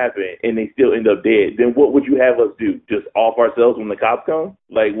nothing will happen and they still end up dead, then what would you have us do? Just off ourselves when the cops come?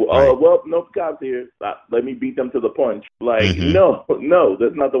 Like, well, no cops here. Let me beat them to the punch. Like, no,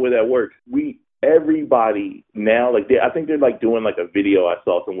 that's not the way that works. Everybody now, like, I think they're like doing like a video I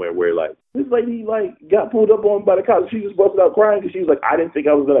saw somewhere where like this lady like got pulled up on by the cops. She just busted out crying because she was like, I didn't think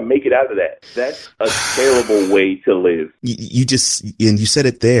I was gonna make it out of that. That's a terrible way to live. You said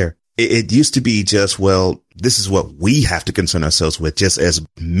it there. It used to be just, well, this is what we have to concern ourselves with just as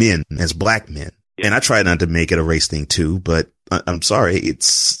men, as black men. Yeah. And I try not to make it a race thing too, but I'm sorry.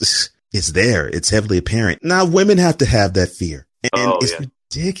 It's there. It's heavily apparent. Now women have to have that fear. And it's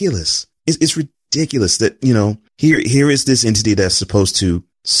ridiculous. It's ridiculous that, here is this entity that's supposed to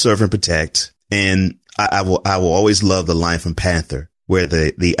serve and protect. And I will always love the line from Panther where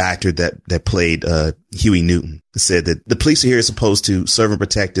the actor that played Huey Newton said that the police are here supposed to serve and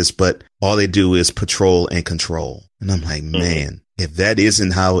protect us, but all they do is patrol and control. And I'm like, man, if that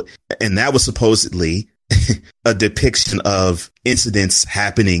isn't how, and that was supposedly a depiction of incidents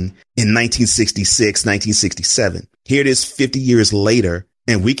happening in 1966, 1967. Here it is 50 years later,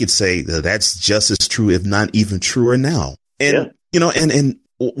 and we could say that that's just as true, if not even truer now. And, and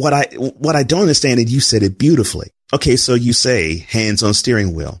what I don't understand, and you said it beautifully. Okay, so you say hands on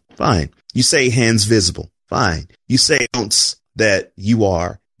steering wheel. Fine. You say hands visible. Fine. You say that you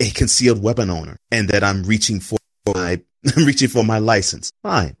are a concealed weapon owner and that I'm reaching for my license.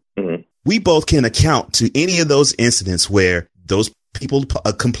 Fine. Mm-hmm. We both can account to any of those incidents where those people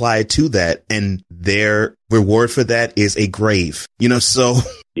complied to that and their reward for that is a grave. So,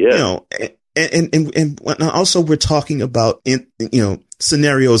 and also we're talking about,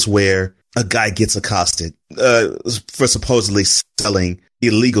 scenarios where a guy gets accosted for supposedly selling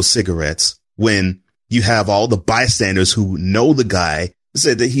illegal cigarettes when you have all the bystanders who know the guy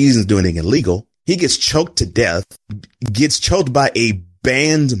said that he isn't doing anything illegal. He gets choked to death, gets choked by a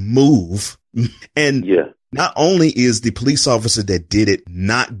banned move. And not only is the police officer that did it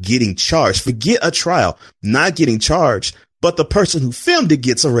not getting charged, forget a trial, not getting charged, but the person who filmed it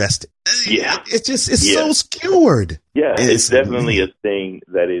gets arrested. Yeah. It's so skewered. Yeah. It's definitely a thing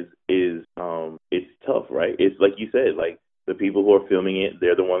that is it's tough, right? It's like you said, like the people who are filming it,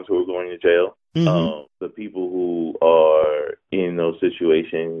 they're the ones who are going to jail. Mm-hmm. The people who are in those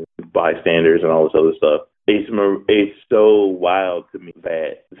situations, bystanders and all this other stuff. It's so wild to me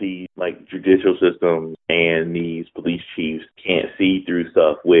that the like judicial systems and these police chiefs can't see through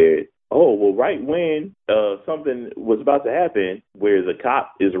stuff where, right when something was about to happen, where the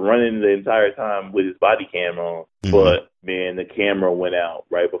cop is running the entire time with his body cam on, but man, the camera went out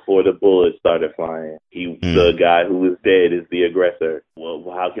right before the bullets started flying. The guy who was dead is the aggressor. Well,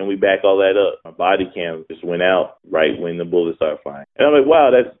 how can we back all that up? My body cam just went out right when the bullets started flying, and I'm like,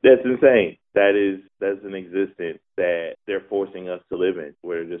 wow, that's insane. That's an existence that they're forcing us to live in.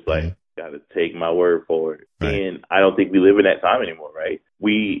 We're just like, gotta take my word for it. Right. And I don't think we live in that time anymore, right?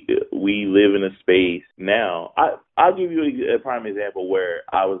 We live in a space now. I'll give you a prime example where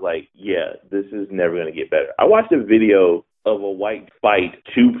I was like, yeah, this is never going to get better. I watched a video of a white fight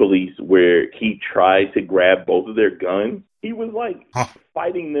to police where he tried to grab both of their guns. He was like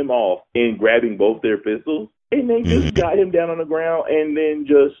fighting them off and grabbing both their pistols. And they just got him down on the ground and then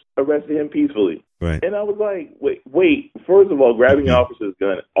just arrested him peacefully. Right. And I was like, wait. First of all, grabbing an officer's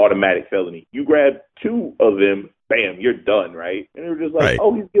gun, automatic felony. You grab two of them, bam, you're done, right? And they were just like,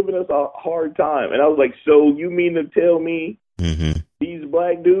 he's giving us a hard time. And I was like, so you mean to tell me these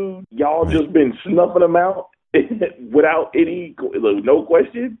black dudes, y'all just been snuffing them out without no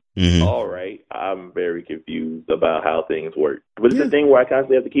question? All right. I'm very confused about how things work. But it's a thing where I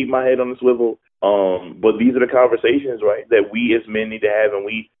constantly have to keep my head on the swivel. But these are the conversations, right, that we as men need to have and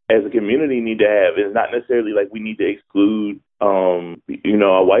we as a community need to have. It's not necessarily like we need to exclude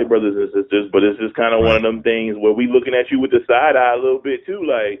our white brothers and sisters, but it's just kind of one of them things where we looking at you with the side eye a little bit too,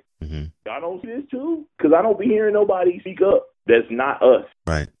 like, y'all don't see this too? Because I don't be hearing nobody speak up. That's not us.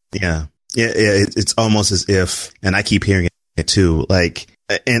 Right. Yeah. It's almost as if, and I keep hearing it too, like,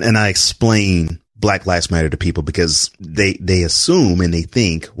 and I explain Black Lives Matter to people because they assume and they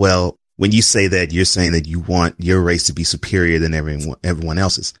think, well, when you say that, you're saying that you want your race to be superior than everyone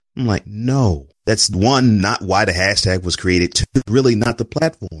else's. I'm like, no, that's not why the hashtag was created. Two, really not the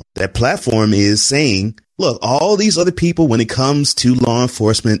platform. That platform is saying, look, all these other people, when it comes to law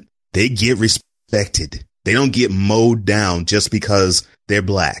enforcement, they get respected. They don't get mowed down just because they're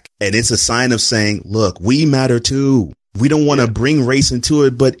Black. And it's a sign of saying, look, we matter too. We don't want to bring race into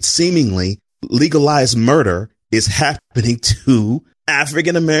it, but seemingly legalized murder is happening to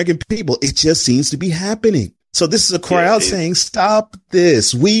African American people. It just seems to be happening. So this is a cry out saying, stop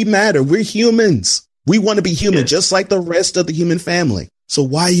this. We matter. We're humans. We want to be human, just like the rest of the human family. So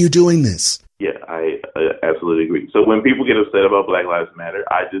why are you doing this? Yeah, I absolutely agree. So when people get upset about Black Lives Matter,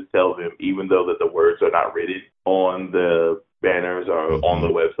 I just tell them, even though that the words are not written on the banners or on the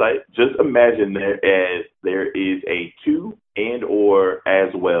website, just imagine there is a to and or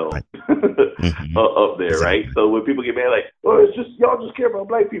as well up there, right? So when people get mad, like, oh, it's just y'all just care about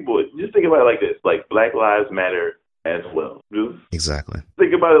Black people. Just think about it like this: like Black Lives Matter as well. Just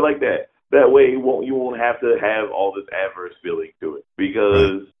think about it like that. That way, you won't have to have all this adverse feeling to it.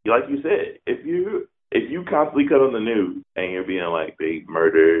 Because, like you said, if you constantly cut on the news and you're being like, they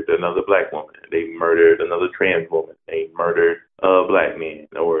murdered another Black woman, they murdered another trans woman, they murdered a Black man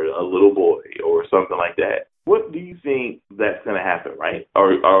or a little boy or something like that, what do you think that's going to happen, right?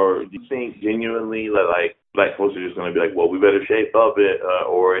 Or do you think genuinely that, like, Black folks are just going to be like, well, we better shape up it,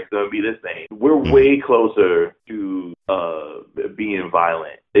 or it's going to be this thing? We're way closer to being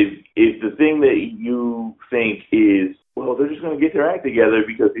violent. If the thing that you think is, well, they're just going to get their act together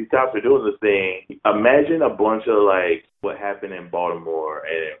because these cops are doing this thing. Imagine a bunch of, like, what happened in Baltimore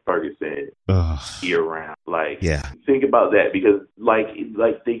and Ferguson year round. Like, think about that because, like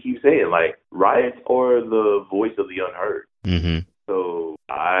they keep saying, like, riots are the voice of the unheard. So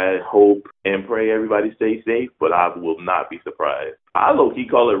I hope and pray everybody stays safe, but I will not be surprised. I low-key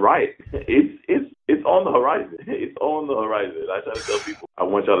call it riot. It's on the horizon. It's on the horizon. I try to tell people, I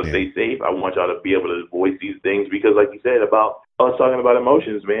want y'all to stay safe. I want y'all to be able to voice these things because, like you said, about us talking about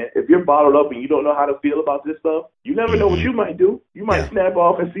emotions, man. If you're bottled up and you don't know how to feel about this stuff, you never know what you might do. You might snap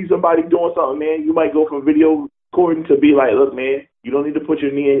off and see somebody doing something, man. You might go from video recording to be like, look, man, you don't need to put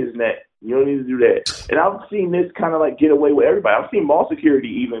your knee in his neck. You don't need to do that. And I've seen this kind of like get away with everybody. I've seen mall security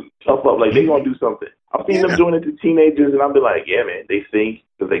even tough up, like they gonna do something. I've seen them doing it to teenagers, and I've been like, yeah, man, they think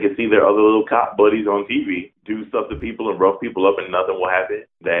because they can see their other little cop buddies on TV do stuff to people and rough people up and nothing will happen,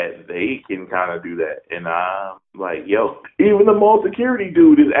 that they can kind of do that. And I'm like, yo, even the mall security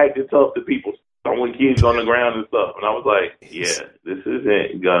dude is acting tough to people, throwing kids on the ground and stuff. And I was like, yeah, this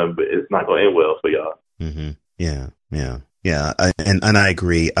isn't gonna, but it's not gonna end well for y'all. Yeah, and I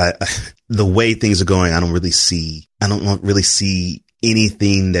agree. The way things are going, I don't really see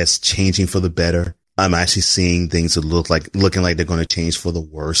anything that's changing for the better. I'm actually seeing things that looking like they're going to change for the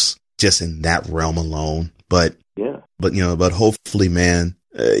worse, just in that realm alone. But hopefully, man,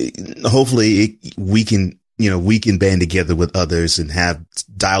 we can band together with others and have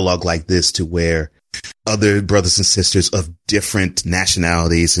dialogue like this to where other brothers and sisters of different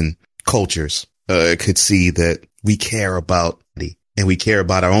nationalities and cultures could see that we care about and we care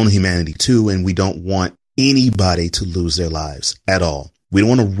about our own humanity too. And we don't want anybody to lose their lives at all. We don't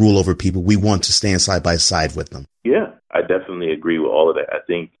want to rule over people. We want to stand side by side with them. Yeah, I definitely agree with all of that. I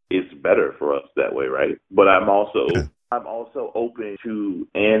think it's better for us that way, right? But I'm also open to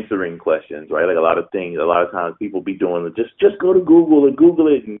answering questions, right? Like a lot of times people be doing just go to Google and Google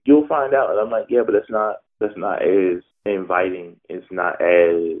it and you'll find out. And I'm like, yeah, but that's not as inviting. It's not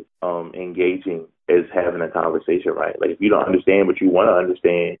as engaging as having a conversation, right? Like if you don't understand what you want to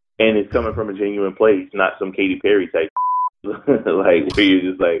understand and it's coming from a genuine place, not some Katy Perry type like where you're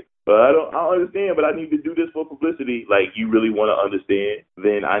just like, but I don't understand, but I need to do this for publicity. Like you really want to understand,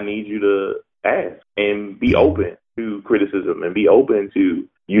 then I need you to ask and be open to criticism and be open to,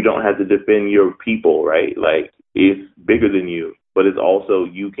 you don't have to defend your people, right? Like it's bigger than you, but it's also,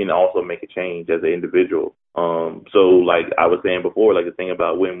 you can also make a change as an individual. So like I was saying before, like the thing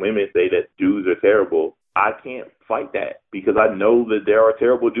about when women say that dudes are terrible, I can't fight that because I know that there are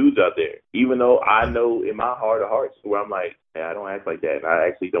terrible dudes out there, even though I know in my heart of hearts where I'm like, hey, I don't act like that. And I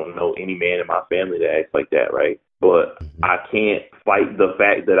actually don't know any man in my family that acts like that, right? But I can't fight the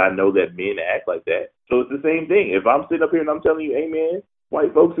fact that I know that men act like that. So it's the same thing. If I'm sitting up here and I'm telling you, hey, man,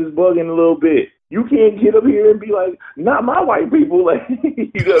 white folks is bugging a little bit, You can't get up here and be like, not my white people. Like,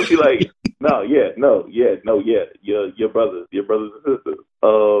 you gotta be like, your brothers and sisters.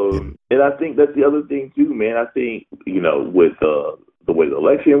 And I think that's the other thing too, man. I think, with the way the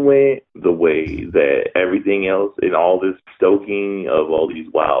election went, the way that everything else and all this stoking of all these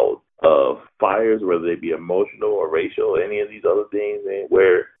wild fires, whether they be emotional or racial, any of these other things, man,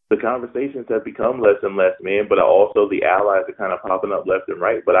 where the conversations have become less and less, man, but also the allies are kind of popping up left and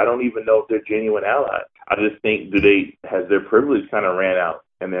right. But I don't even know if they're genuine allies. I just think, has their privilege kind of ran out?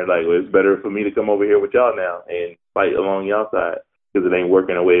 And they're like, well, it's better for me to come over here with y'all now and fight along y'all side because it ain't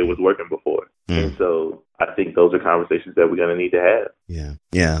working the way it was working before. And so I think those are conversations that we're going to need to have. Yeah.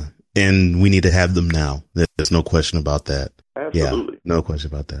 Yeah. And we need to have them now. There's no question about that. Absolutely. Yeah, no question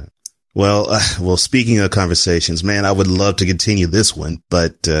about that. Well, speaking of conversations, man, I would love to continue this one,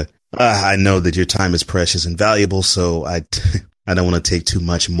 but I know that your time is precious and valuable, so I don't want to take too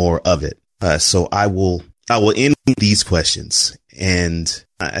much more of it. So I will end these questions, and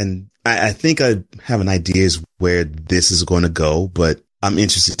I think I have an idea where this is going to go, but I'm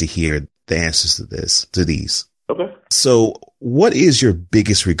interested to hear the answers to these. Okay. So what is your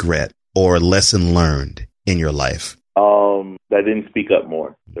biggest regret or lesson learned in your life? That I didn't speak up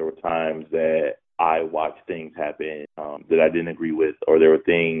more. There were times that I watched things happen that I didn't agree with, or there were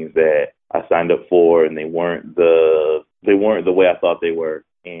things that I signed up for and they weren't the way I thought they were.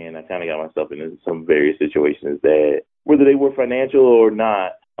 And I kind of got myself into some various situations that, whether they were financial or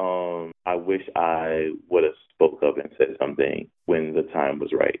not, I wish I would have spoke up and said something when the time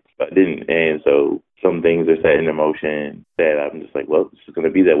was right. But I didn't. And so some things are set in motion that I'm just like, well, it's just going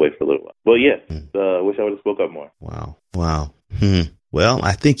to be that way for a little while. Well, yeah, I wish I would have spoke up more. Wow. Well,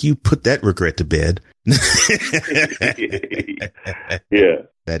 I think you put that regret to bed. Yeah.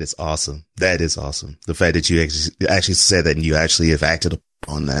 That is awesome. The fact that you actually said that and you actually have acted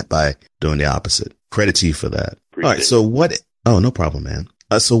upon that by doing the opposite. Credit to you for that. Appreciate All right. So no problem, man.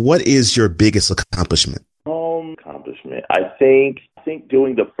 So what is your biggest accomplishment? Accomplishment. I think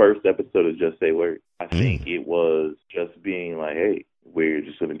doing the first episode of Just Say Word, I think it was just being like, hey, we're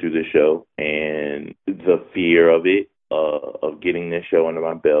just going to do this show. And the fear of it, of getting this show under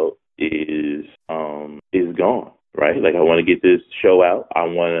my belt is gone, right? Like, I want to get this show out. I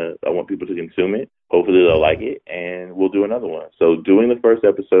want people to consume it. Hopefully they'll like it, and we'll do another one. So doing the first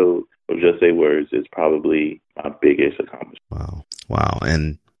episode of Just Say Words is probably my biggest accomplishment. Wow.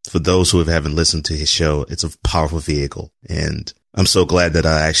 And for those who haven't listened to his show, it's a powerful vehicle. And I'm so glad that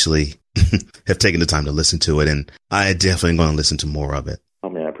I actually have taken the time to listen to it. And I definitely going to listen to more of it. Oh,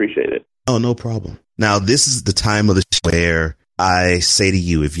 man, I appreciate it. Oh, no problem. Now, this is the time of the show where I say to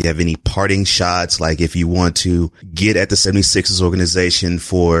you, if you have any parting shots, like if you want to get at the 76ers organization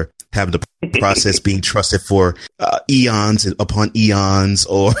for having the process being trusted for eons upon eons,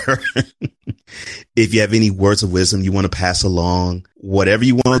 or if you have any words of wisdom you want to pass along, whatever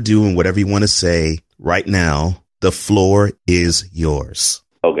you want to do and whatever you want to say right now, the floor is yours.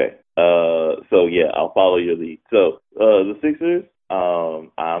 Okay. So yeah, I'll follow your lead. So the Sixers,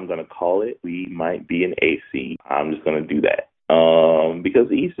 I'm going to call it. We might be an AC. I'm just going to do that because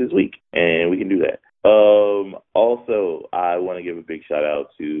the East is weak and we can do that. Also, I want to give a big shout out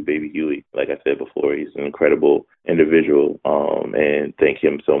to Baby Huey. Like I said before, he's an incredible individual, and thank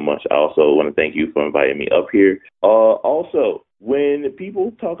him so much. I also want to thank you for inviting me up here. Also, when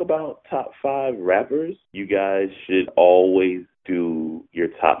people talk about top 5 rappers, you guys should always do your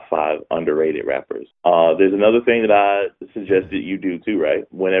top 5 underrated rappers. There's another thing that I suggested you do too, right?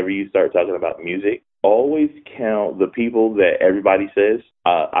 Whenever you start talking about music, always count the people that everybody says.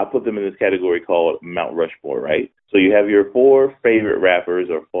 I put them in this category called Mount Rushmore, right? So you have your 4 favorite rappers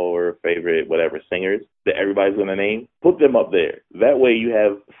or 4 favorite whatever singers that everybody's going to name. Put them up there. That way you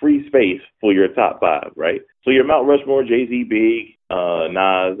have free space for your top 5, right? So your Mount Rushmore, Jay-Z, Big,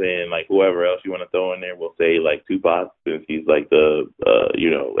 Nas, and like whoever else you want to throw in there. We'll say like Tupac, since he's like the,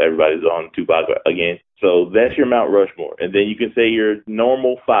 everybody's on Tupac again. So that's your Mount Rushmore. And then you can say your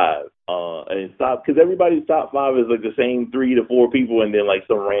normal 5. And stop, because everybody's top 5 is like the same 3 to 4 people and then like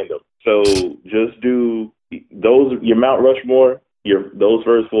some random. So just do those, your Mount Rushmore, those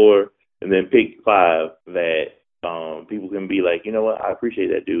first 4, and then pick 5 that people can be like, you know what, I appreciate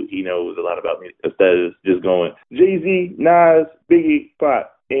that dude. He knows a lot about me. Instead of just going Jay-Z, Nas, Biggie,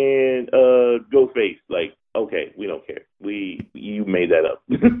 Pop, and Ghostface. Like, okay, we don't care. You made that up.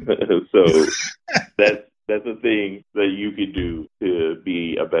 So that's a thing that you could do to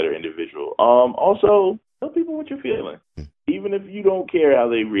be a better individual. Also, tell people what you're feeling. Even if you don't care how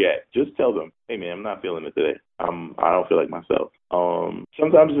they react, just tell them, hey, man, I'm not feeling it today. I don't feel like myself.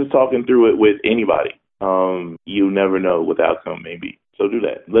 Sometimes just talking through it with anybody, you never know what the outcome may be. So do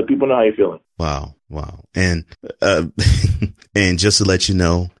that. Let people know how you're feeling. Wow. And, and just to let you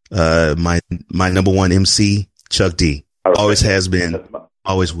know, my number one MC, Chuck D, always has been,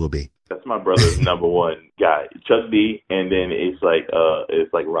 always will be. That's my brother's number one guy, Chuck D, and then it's like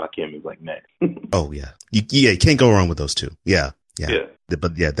Rakim is like next. Oh yeah, you can't go wrong with those two. Yeah.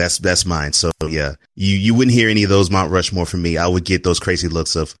 But yeah, that's mine. So yeah, you wouldn't hear any of those Mount Rushmore from me. I would get those crazy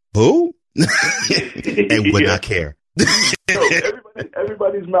looks of who, and would not care. So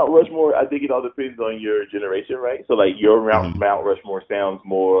everybody's Mount Rushmore. I think it all depends on your generation, right? So like your Mount Rushmore sounds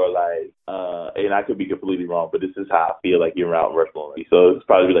more like, and I could be completely wrong, but this is how I feel like your Mount Rushmore. Right? So it's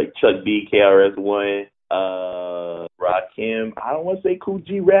probably like Chuck D, KRS-One, Rakim. I don't want to say Kool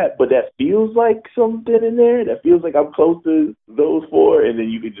G Rap, but that feels like something in there. That feels like I'm close to those four, and then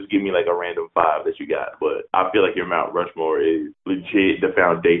you can just give me like a random five that you got. But I feel like your Mount Rushmore is legit the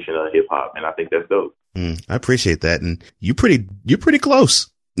foundation of hip hop, and I think that's dope. I appreciate that, and you're pretty close.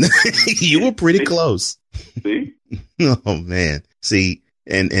 You were pretty close. See? Oh man, see,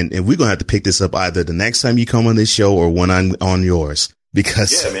 and we're gonna have to pick this up either the next time you come on this show or when I'm on yours,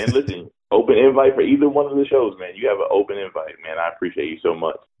 because yeah, man. Listen, open invite for either one of the shows, man. You have an open invite, man. I appreciate you so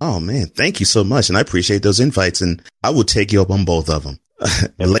much. Oh man, thank you so much, and I appreciate those invites, and I will take you up on both of them.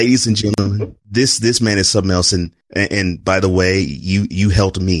 Ladies and gentlemen, this man is something else, and by the way, you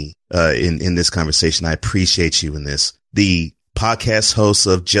helped me in this conversation. I appreciate you in this. The podcast host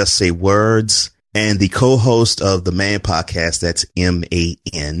of Just Say Words and the co-host of the Man Podcast, that's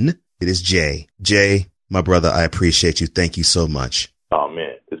MAN. It is Jay. Jay, my brother, I appreciate you. Thank you so much. Oh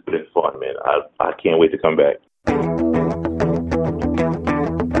man, it's been fun, man. I can't wait to come back.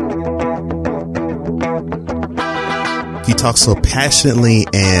 He talks so passionately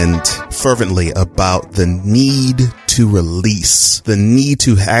and fervently about the need to release, the need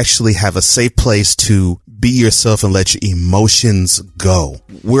to actually have a safe place to be yourself and let your emotions go.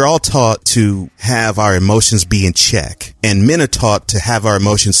 We're all taught to have our emotions be in check, and men are taught to have our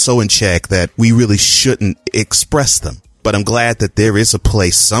emotions so in check that we really shouldn't express them. But I'm glad that there is a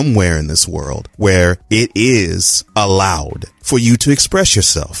place somewhere in this world where it is allowed for you to express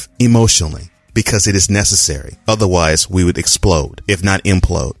yourself emotionally, because it is necessary. Otherwise, we would explode, if not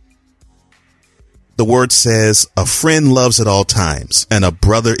implode. The word says, a friend loves at all times, and a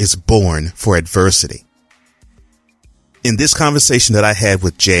brother is born for adversity. In this conversation that I had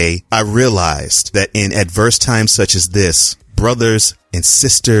with Jay, I realized that in adverse times such as this, brothers and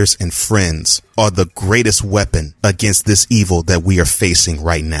sisters and friends are the greatest weapon against this evil that we are facing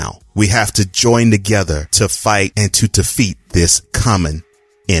right now. We have to join together to fight and to defeat this common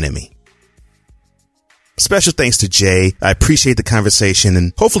enemy. Special thanks to Jay. I appreciate the conversation,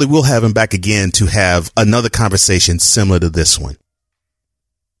 and hopefully we'll have him back again to have another conversation similar to this one.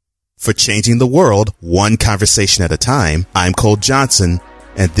 For changing the world, one conversation at a time, I'm Cole Johnson,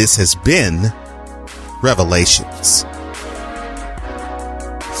 and this has been Revelations.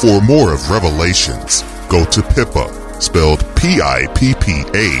 For more of Revelations, go to Pippa, spelled PIPPA.io.